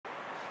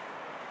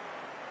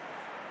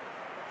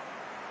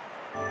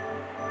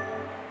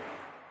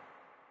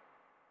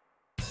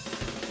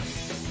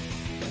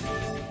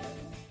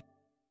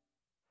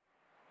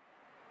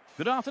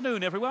Good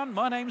afternoon, everyone.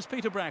 My name's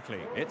Peter Brackley.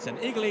 It's an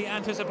eagerly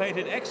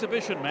anticipated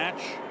exhibition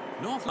match.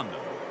 North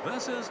London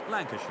versus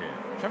Lancashire.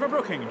 Trevor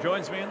Brooking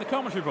joins me in the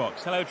commentary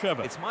box. Hello,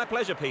 Trevor. It's my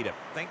pleasure, Peter.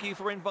 Thank you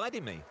for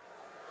inviting me.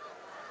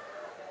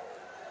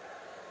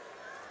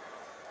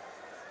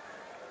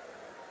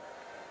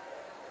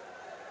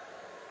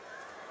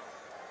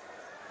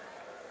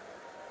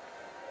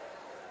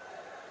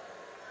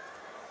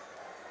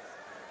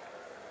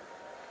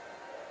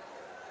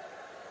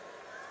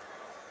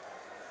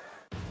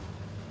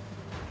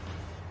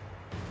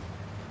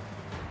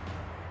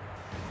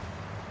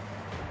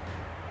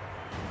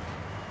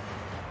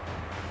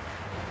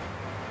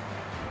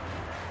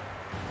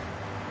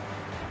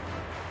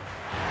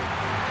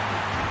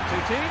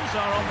 Teams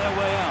are on their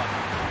way out.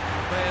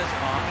 Players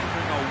are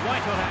entering a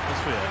white-hot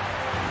atmosphere.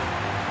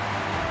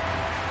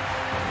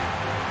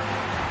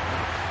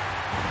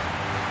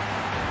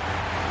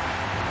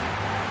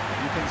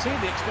 You can see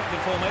the expected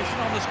formation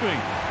on the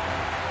screen.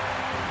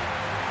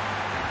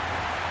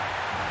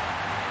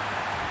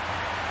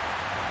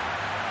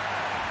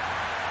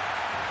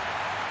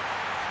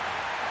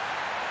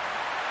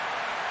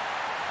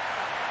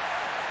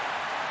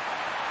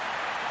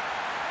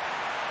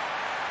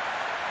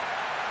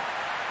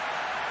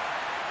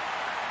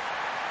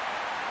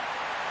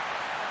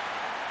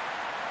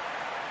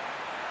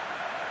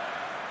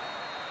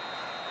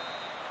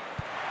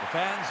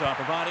 Fans are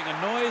providing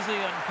a noisy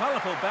and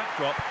colourful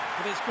backdrop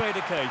for this great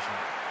occasion.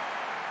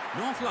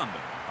 North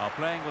London are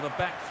playing with a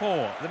back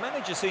four. The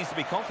manager seems to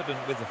be confident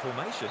with the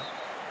formation.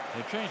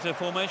 They've changed their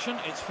formation.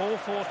 It's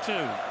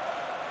 4-4-2.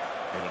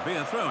 It'll be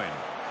a throw-in.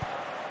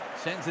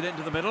 Sends it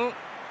into the middle.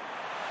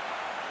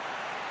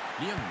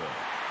 Youngberg.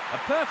 A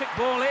perfect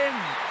ball in.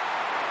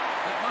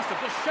 It must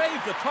have just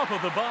shaved the top of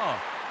the bar.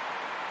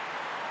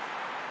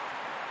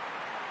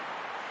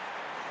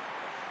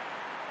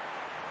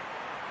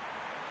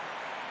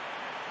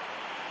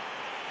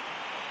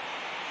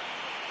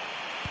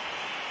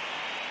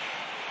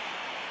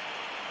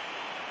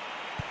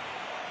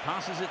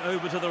 Passes it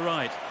over to the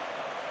right.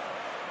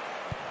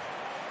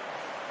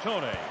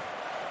 Torre.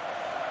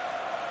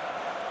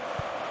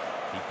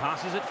 He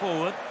passes it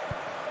forward.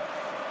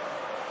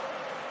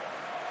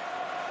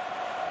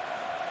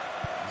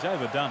 He's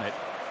overdone it.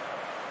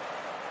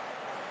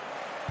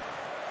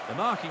 The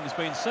marking's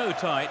been so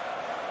tight,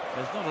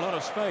 there's not a lot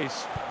of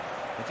space.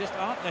 They just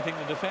aren't letting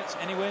the defence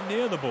anywhere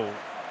near the ball.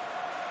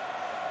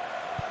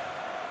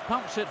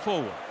 Pumps it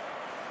forward.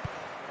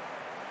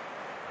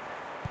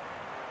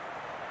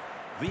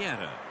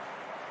 Vieira.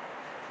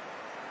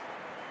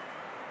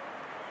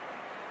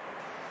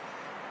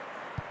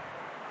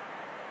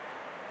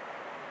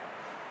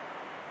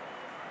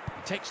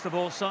 He takes the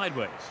ball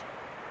sideways.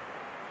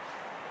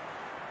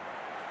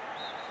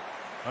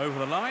 Over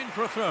the line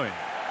for a throw-in.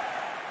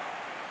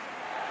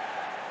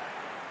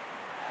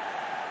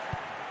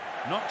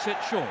 Knocks it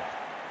short.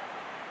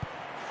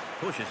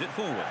 Pushes it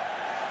forward.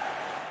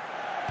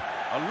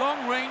 A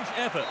long-range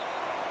effort.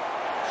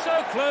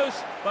 So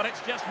close, but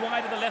it's just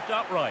wide of the left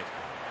upright.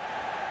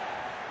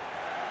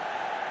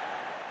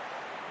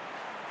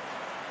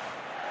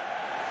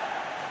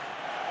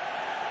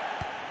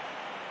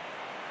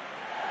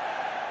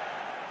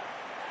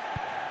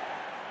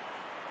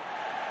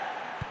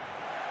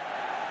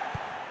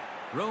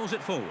 Rolls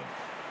it forward.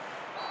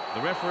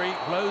 The referee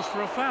blows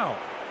for a foul.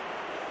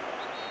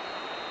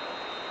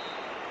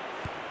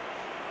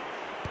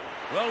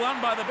 Well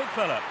won by the big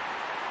fella.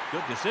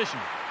 Good decision.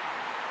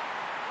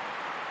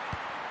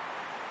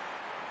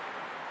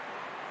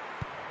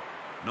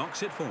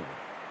 Knocks it forward.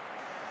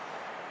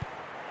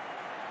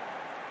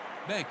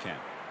 Bergkamp.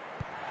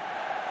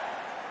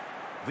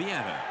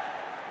 Vieira.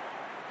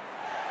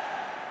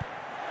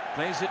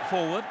 Plays it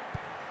forward,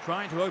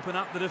 trying to open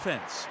up the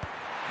defence.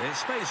 There's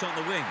space on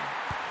the wing.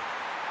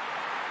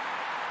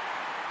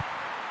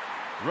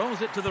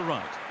 Rolls it to the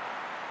right.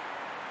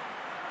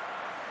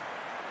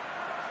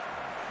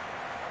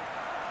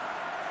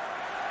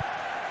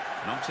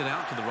 Knocks it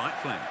out to the right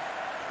flank.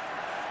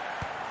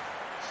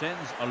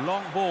 Sends a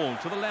long ball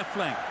to the left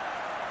flank.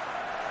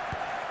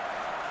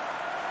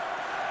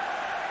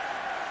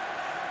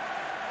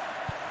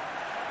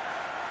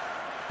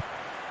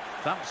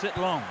 Thumps it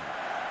long.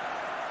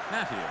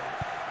 Matthew.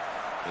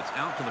 It's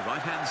out to the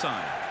right-hand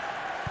side.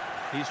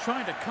 He's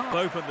trying to carve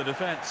open the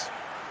defence.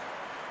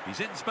 He's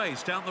in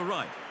space down the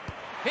right.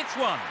 Hits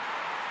one.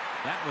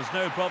 That was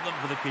no problem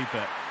for the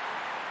keeper.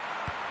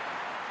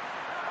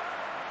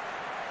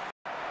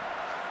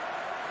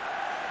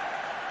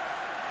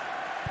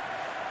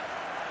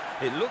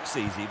 It looks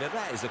easy, but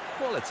that is a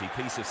quality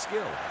piece of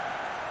skill.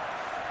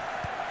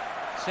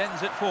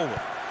 Sends it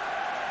forward.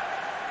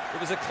 It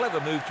was a clever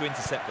move to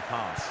intercept the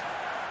pass.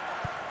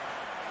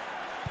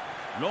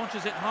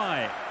 Launches it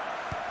high.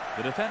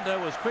 The defender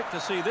was quick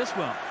to see this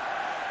one.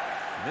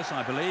 And this,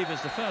 I believe,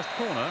 is the first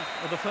corner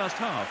of the first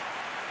half.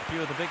 A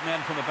few of the big men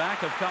from the back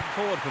have come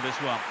forward for this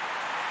one.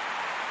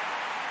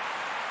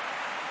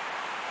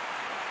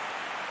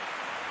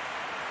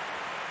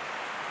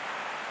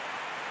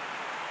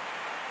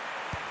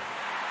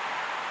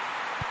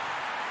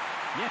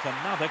 Yet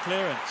another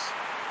clearance.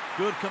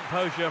 Good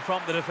composure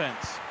from the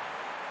defence.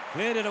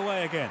 Cleared it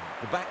away again.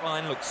 The back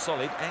line looks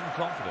solid and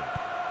confident.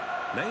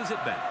 Lays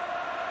it back.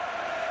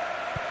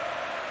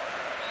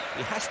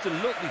 He has to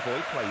look before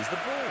he plays the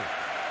ball.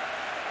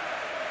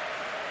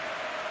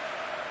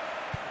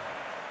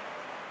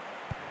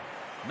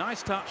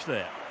 Nice touch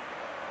there.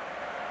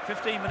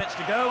 15 minutes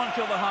to go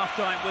until the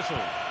half-time whistle.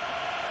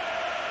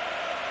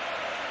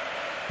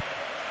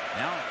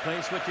 Now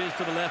play switches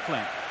to the left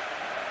flank.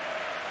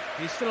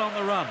 He's still on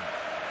the run.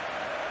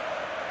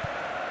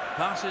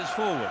 Passes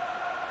forward.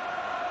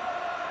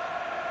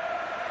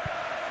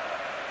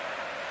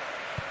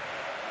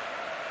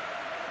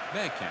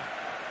 Bergkamp.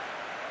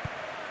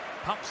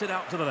 Pumps it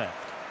out to the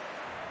left.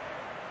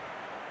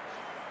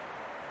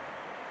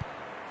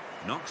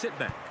 Knocks it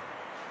back.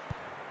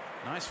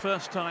 Nice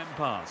first time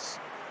pass.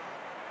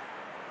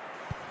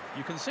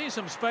 You can see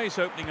some space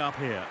opening up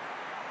here.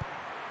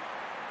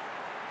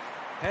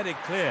 Headed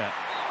clear.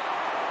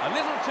 A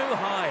little too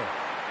high.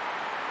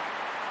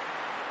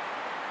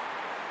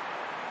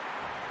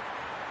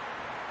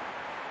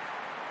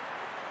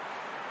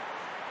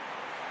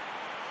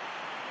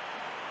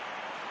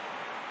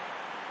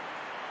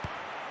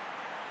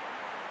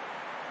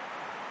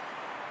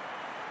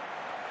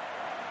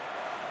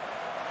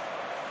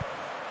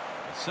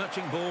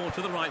 Searching ball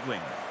to the right wing.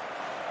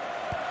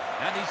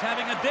 And he's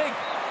having a dig.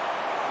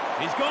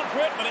 He's gone for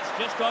it, but it's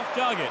just off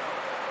target.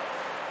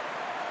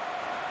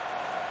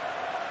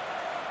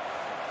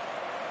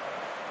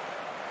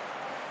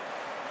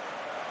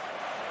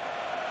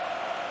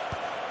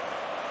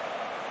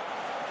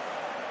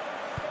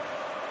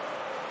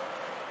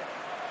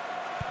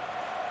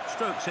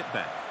 Strokes it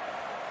back.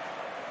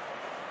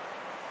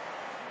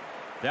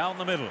 Down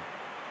the middle.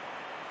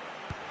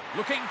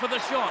 Looking for the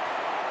shot.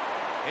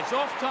 It's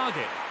off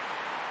target.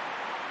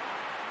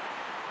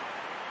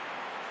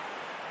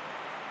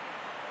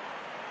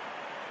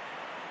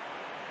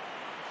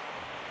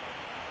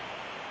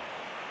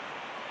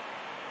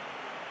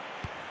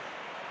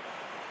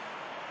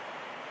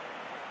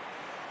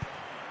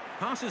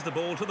 Passes the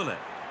ball to the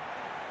left.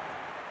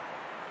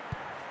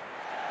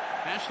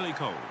 Ashley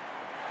Cole.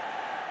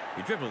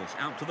 He dribbles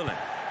out to the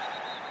left.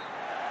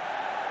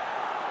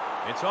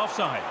 It's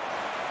offside.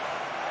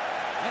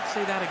 Let's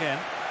see that again.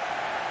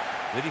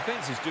 The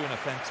defence is doing a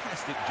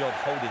fantastic job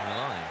holding the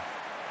line.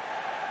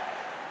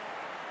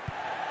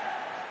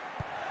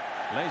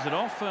 Lays it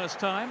off first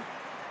time.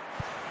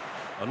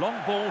 A long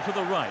ball to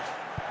the right.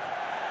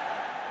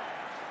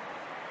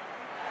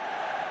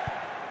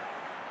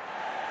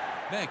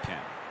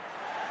 Bergkamp.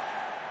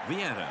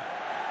 Vieira.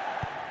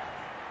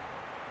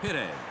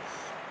 Perez.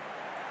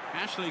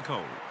 Ashley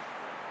Cole.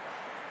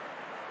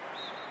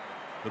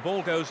 The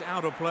ball goes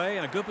out of play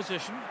in a good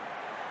position.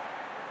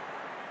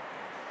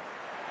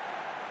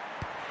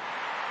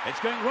 It's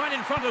going right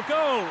in front of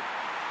goal.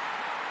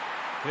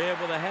 Clear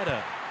with a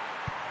header.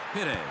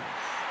 Perez.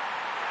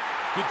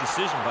 Good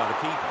decision by the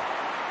keeper.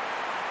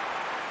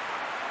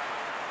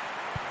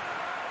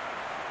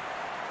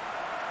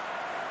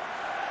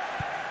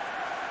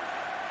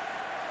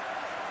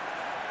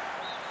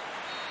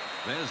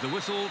 There's the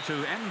whistle to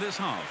end this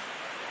half.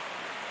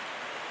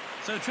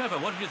 So, Trevor,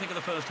 what did you think of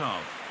the first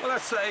half? Well,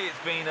 I'd say it's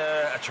been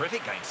a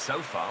terrific game so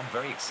far.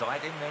 Very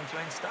exciting,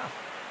 end-to-end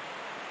stuff.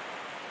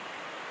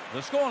 The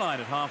scoreline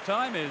at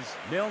half-time is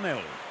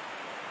 0-0.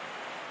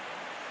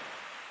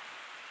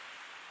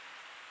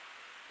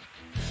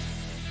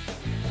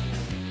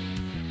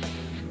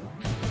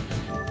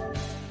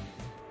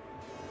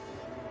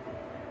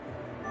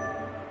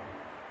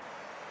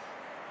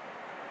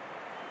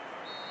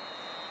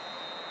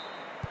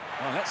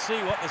 Well, let's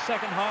see what the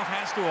second half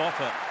has to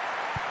offer.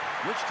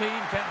 Which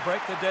team can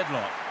break the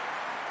deadlock?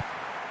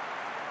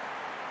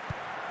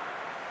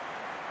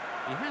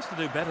 He has to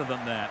do better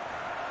than that.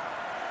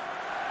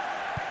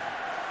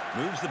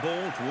 Moves the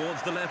ball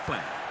towards the left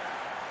flank.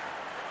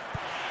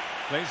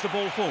 Plays the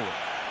ball forward.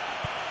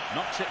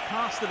 Knocks it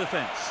past the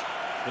defence.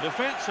 The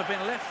defence have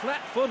been left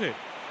flat-footed.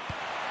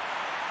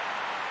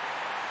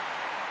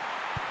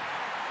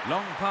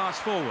 Long pass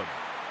forward.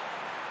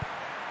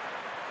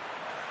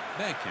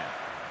 Bergkamp.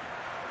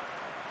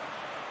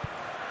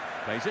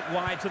 Plays it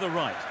wide to the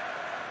right.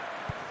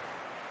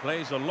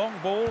 Plays a long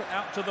ball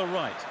out to the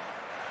right.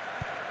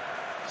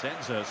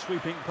 Sends a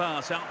sweeping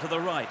pass out to the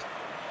right.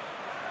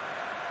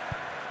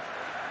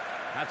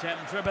 Hatem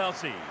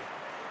Trebelsi.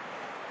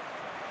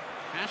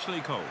 Ashley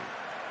Cole.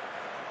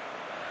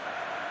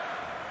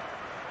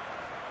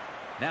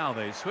 Now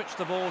they switch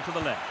the ball to the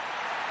left.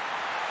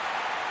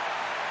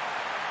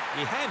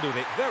 He handled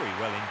it very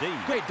well indeed.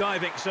 Great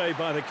diving save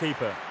by the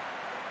keeper.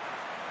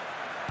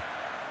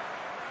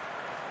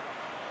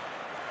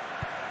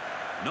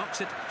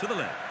 Knocks it to the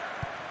left.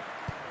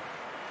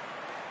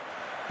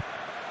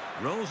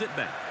 Rolls it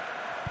back.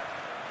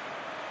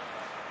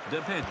 De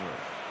Pedro.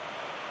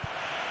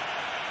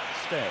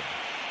 Stead.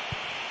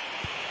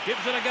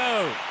 Gives it a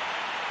go.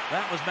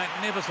 That was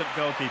magnificent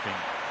goalkeeping.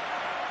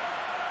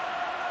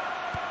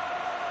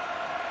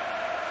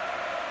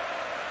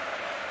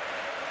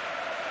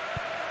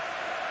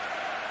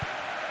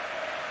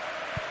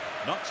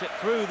 Knocks it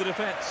through the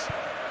defence.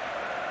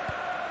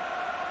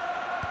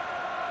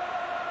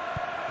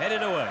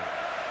 Headed away.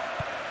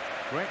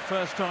 Great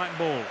first-time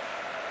ball.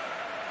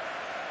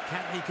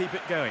 Can he keep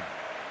it going?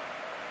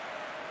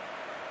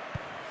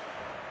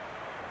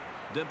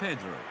 De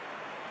Pedro.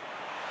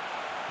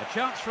 A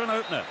chance for an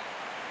opener.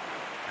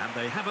 And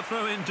they have a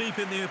throw in deep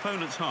in the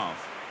opponent's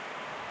half.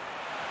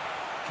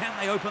 Can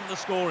they open the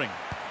scoring?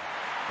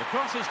 The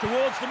cross is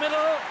towards the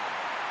middle.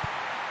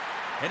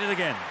 Hit it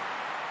again.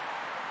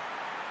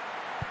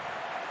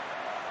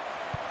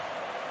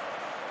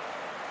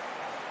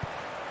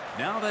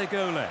 Now they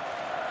go left.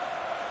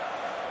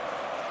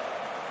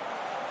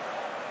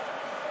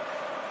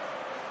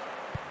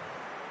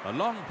 A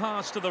long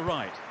pass to the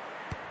right.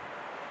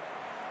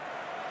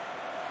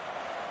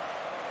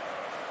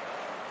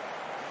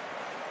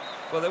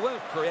 Well, they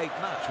won't create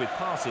much with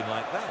passing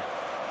like that.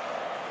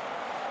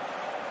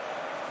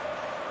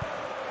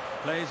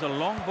 Plays a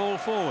long ball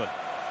forward.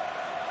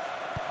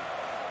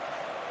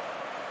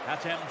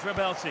 Hatem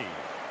Trebelsi.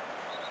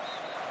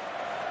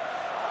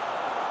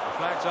 The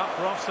flag's up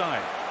for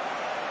offside.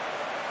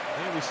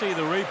 Here we see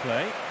the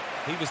replay.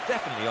 He was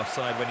definitely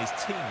offside when his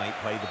teammate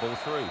played the ball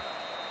through.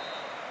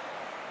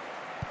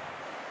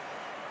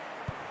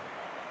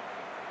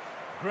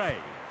 Gray.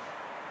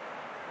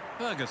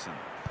 Ferguson.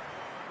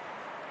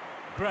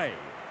 Gray.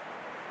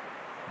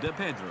 De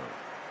Pedro.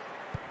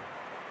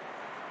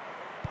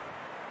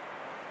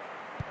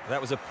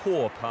 That was a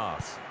poor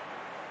pass.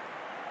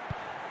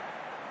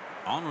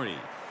 Henry.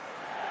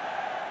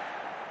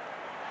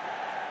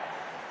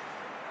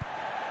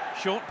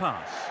 Short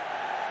pass.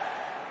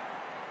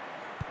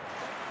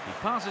 He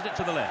passes it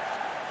to the left.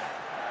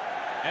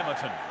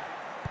 Everton.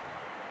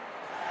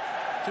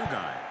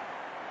 Tugai.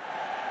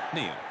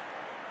 Neil.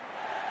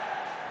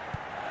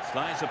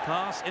 Slides a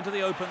pass into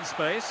the open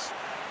space.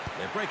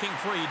 They're breaking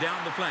free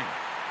down the flank.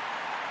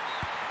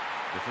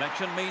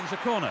 Deflection means a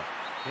corner.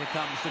 Here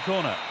comes the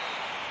corner.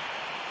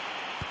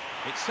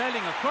 It's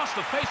sailing across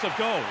the face of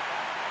goal.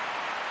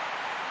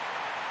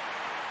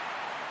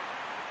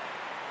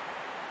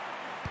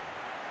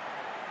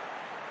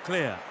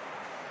 Clear.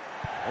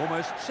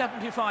 Almost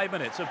 75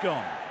 minutes have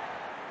gone.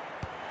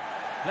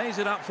 Plays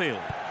it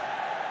upfield.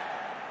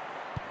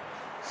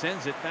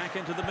 Sends it back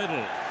into the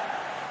middle.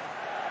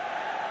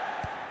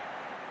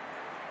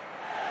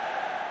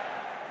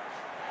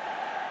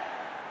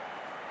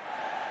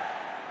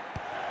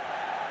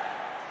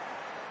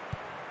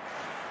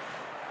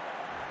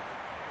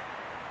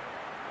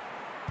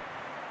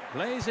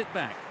 Plays it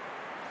back.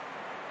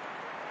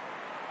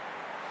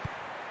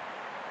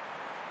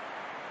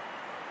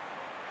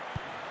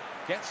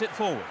 Gets it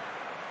forward.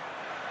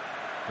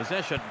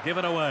 Possession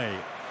given away.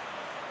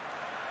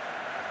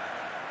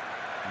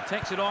 And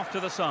takes it off to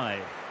the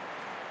side.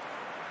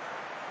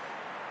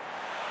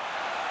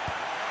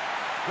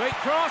 Great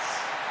cross.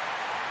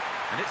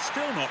 And it's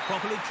still not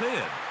properly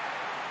cleared.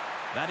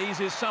 That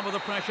eases some of the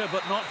pressure,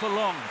 but not for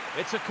long.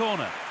 It's a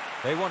corner.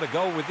 They want a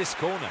goal with this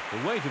corner.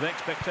 The weight of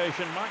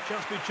expectation might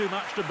just be too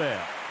much to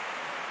bear.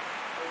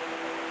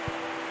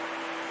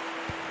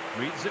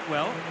 Reads it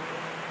well.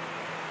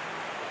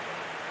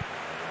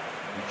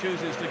 He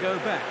chooses to go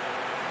back.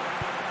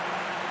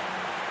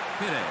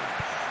 Pires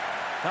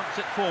thumps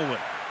it forward.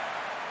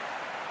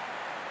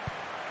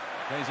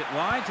 Plays it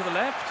wide to the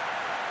left.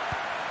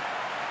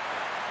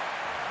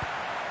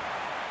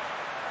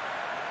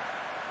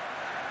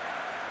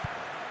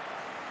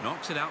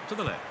 Knocks it out to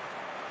the left.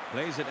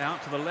 Plays it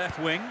out to the left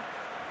wing.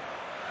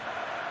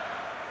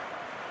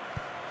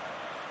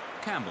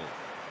 Campbell.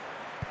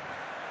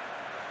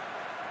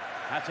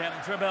 Hatem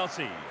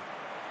Trebelsi.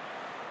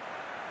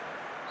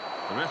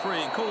 The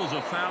referee calls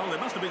a foul. There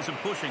must have been some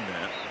pushing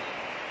there.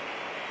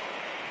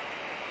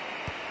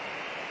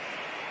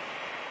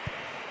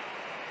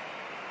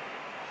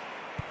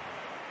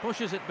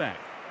 Pushes it back.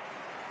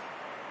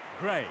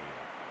 Gray.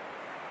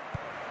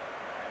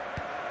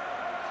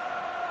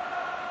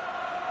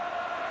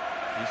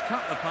 He's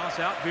cut the pass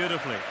out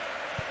beautifully.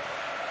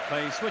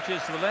 Play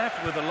switches to the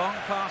left with a long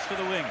pass to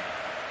the wing.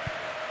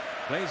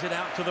 Plays it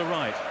out to the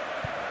right.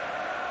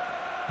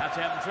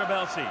 Hatem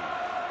Trebelsi.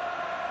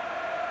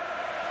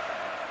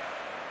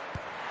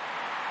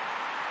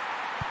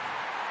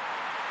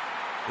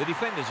 The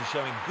defenders are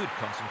showing good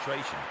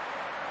concentration.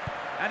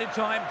 Added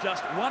time,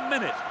 just 1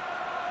 minute.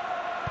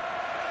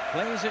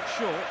 Plays it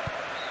short.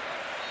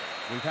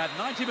 We've had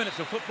 90 minutes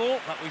of football,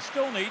 but we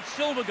still need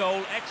silver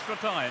goal extra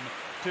time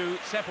to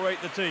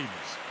separate the teams.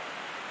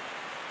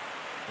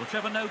 Well,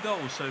 Trevor, no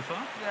goals so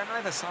far. Yeah,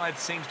 neither side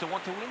seems to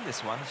want to win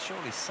this one.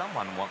 Surely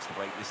someone wants to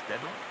break this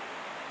deadlock.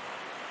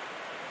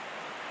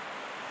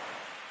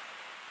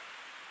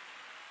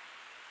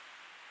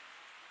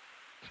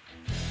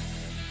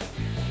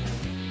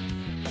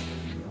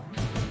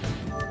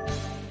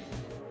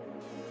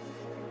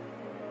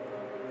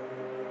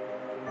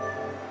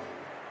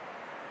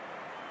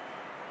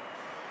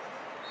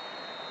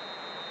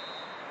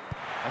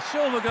 A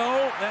silver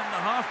goal, then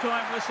the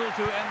half-time whistle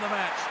to end the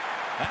match.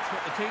 That's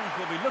what the teams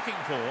will be looking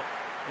for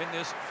in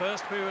this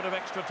first period of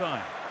extra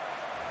time.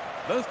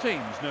 Both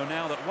teams know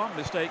now that one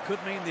mistake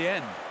could mean the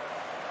end.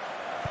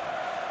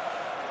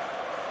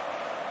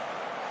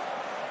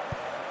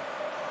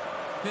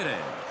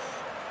 Pires.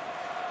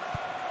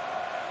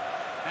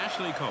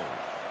 Ashley Cole.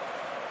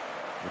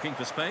 Looking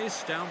for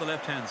space down the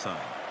left-hand side.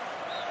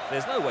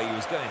 There's no way he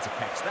was going to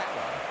catch that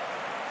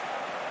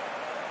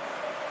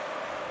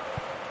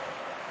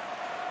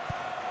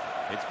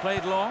one. It's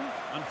played long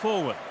and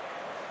forward.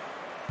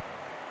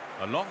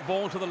 A long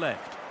ball to the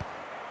left.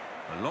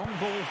 A long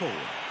ball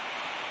forward.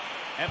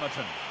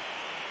 Emerton.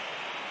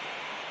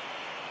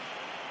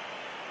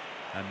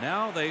 And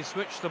now they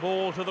switch the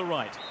ball to the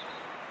right.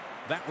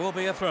 That will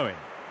be a throw-in.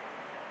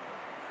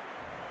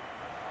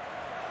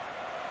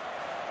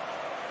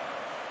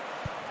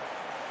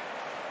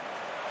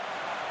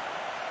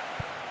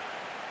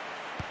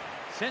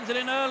 Sends it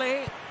in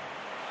early.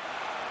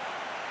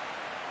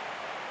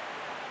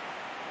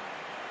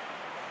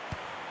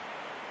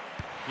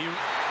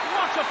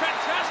 What a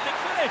fantastic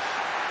finish!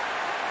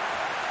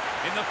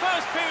 In the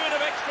first period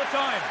of extra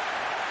time.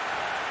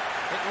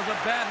 It was a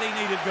badly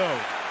needed goal.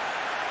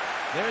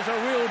 There is a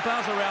real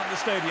buzz around the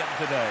stadium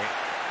today.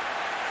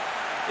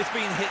 It's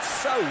been hit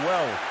so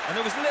well, and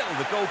there was little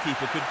the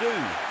goalkeeper could do.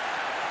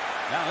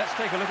 Now let's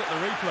take a look at the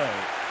replay.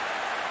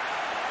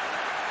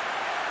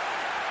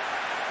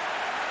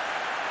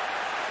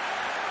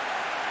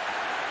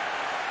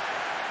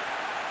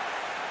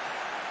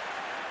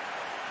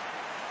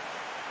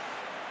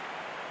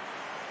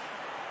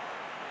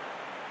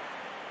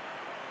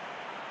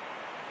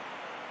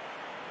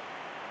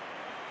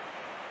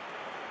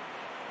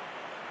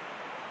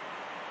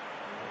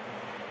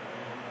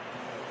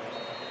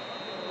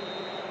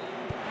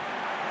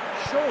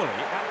 Surely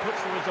that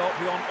puts the result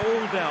beyond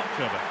all doubt,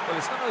 Trevor. Well,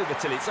 it's not over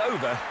till it's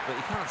over, but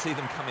you can't see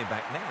them coming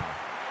back now.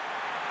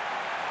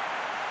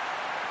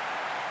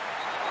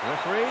 The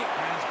referee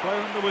has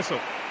blown the whistle.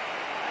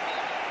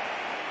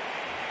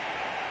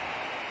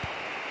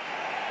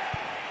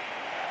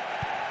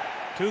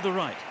 To the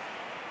right.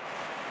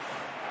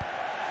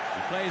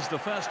 He plays the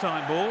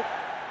first-time ball.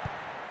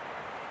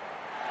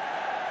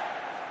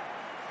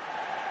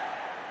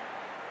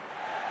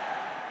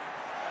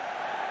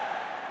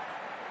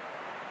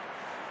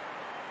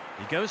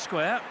 He goes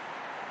square.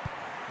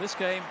 This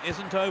game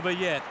isn't over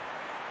yet.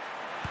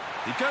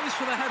 He goes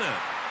for the header.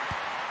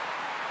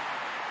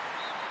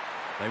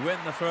 They win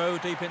the throw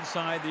deep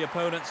inside the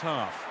opponent's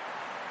half.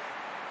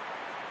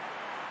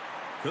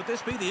 Could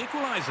this be the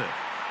equaliser?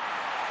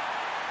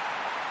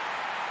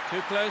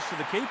 Too close to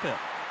the keeper.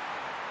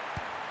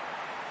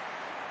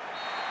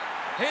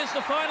 Here's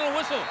the final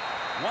whistle.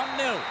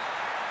 1-0.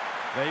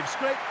 They've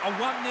scraped a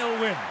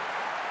 1-0 win.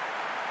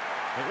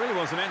 It really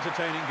was an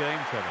entertaining game,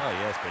 Trevor. Oh,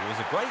 yes, but it was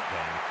a great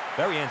game.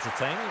 Very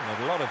entertaining with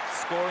a lot of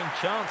scoring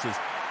chances.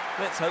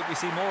 Let's hope we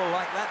see more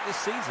like that this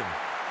season.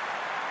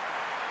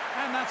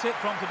 And that's it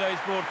from today's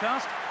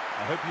broadcast.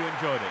 I hope you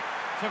enjoyed it.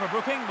 Trevor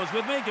Brooking was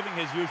with me, giving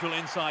his usual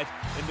insight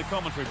in the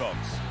commentary box.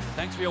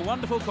 Thanks for your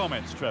wonderful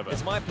comments, Trevor.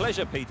 It's my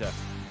pleasure, Peter.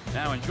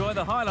 Now enjoy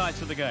the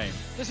highlights of the game.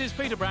 This is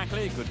Peter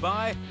Brackley.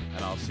 Goodbye,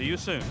 and I'll see you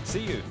soon.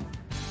 See you.